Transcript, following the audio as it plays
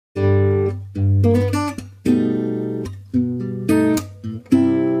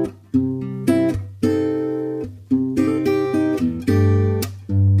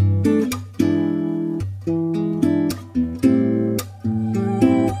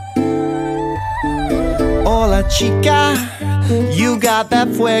chica, you got that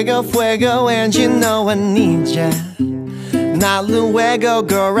fuego, fuego, and you know I need ya. Not luego,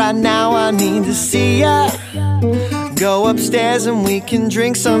 girl, right now I need to see ya. Go upstairs and we can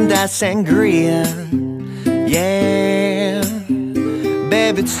drink some that sangria. Yeah,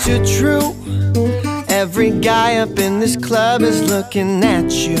 babe, it's too true. Every guy up in this club is looking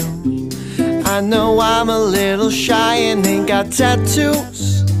at you. I know I'm a little shy and ain't got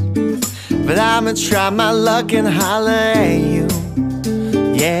tattoos, but I'ma try my luck and holler at you.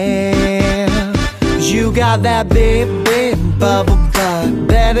 Yeah, 'cause you got that big, big bubble butt.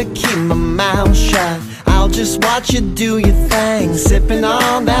 Better keep my mouth shut. I'll just watch you do your thing, sipping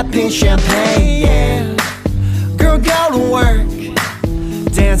on that pink champagne. Yeah, girl, go to work,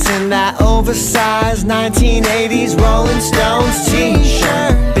 dancing that oversized 1980s Rolling Stones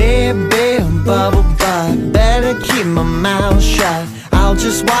t-shirt. Big, big bubble butt. Better keep my mouth shut. I'll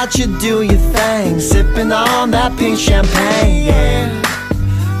just watch you do your thing, sipping on that pink champagne. Yeah,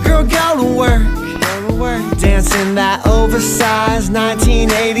 girl, go to work, dancing that oversized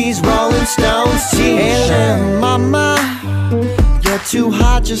 1980s Rolling Stones t-shirt. Hey, mama, you're too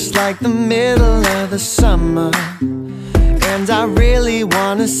hot, just like the middle of the summer. And I really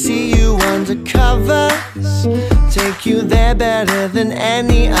wanna see you undercover, take you there better than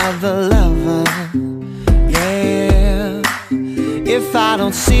any other lover. Yeah, if I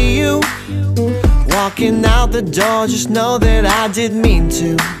don't see you walking out the door, just know that I did mean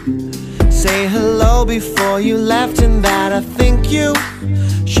to say hello before you left, and that I think you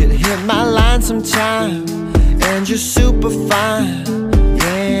should hit my line sometime. And you're super fine,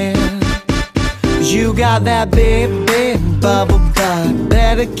 yeah, 'cause you got that big, big bubble butt.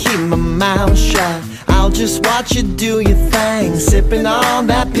 Better keep my mouth shut. I'll just watch you do your thing, sipping on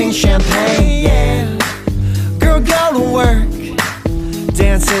that pink champagne. Yeah, girl, go to work,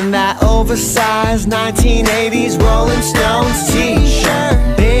 dancing that oversized 1980s Rolling Stones t-shirt.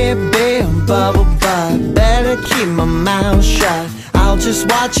 Big, big bubble butt. Better keep my mouth shut. I'll just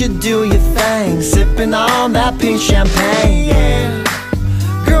watch you do your thing, sipping on that pink champagne. Yeah,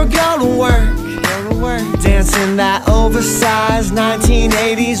 girl, go to work, dancing that oversized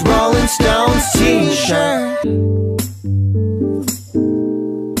 1980s Rolling Stones t-shirt.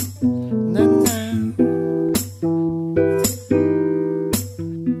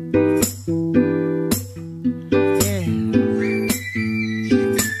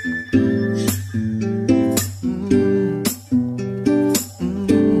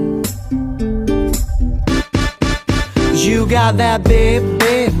 You got that big,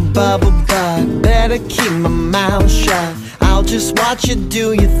 big bubble butt. Better keep my mouth shut. I'll just watch you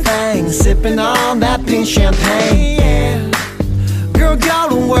do your thing, sipping on that pink champagne. Yeah, girl, go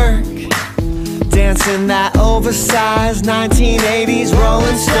to work, dancing that oversized 1980s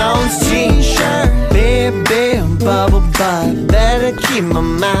Rolling Stones t-shirt. Big, big bubble butt. Better keep my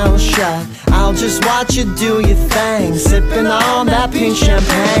mouth shut. I'll just watch you do your thing, sipping on that pink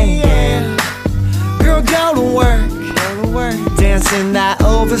champagne. Yeah, girl, go to work, dancing that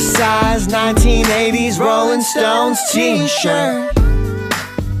oversized 1980s Rolling Stones t-shirt.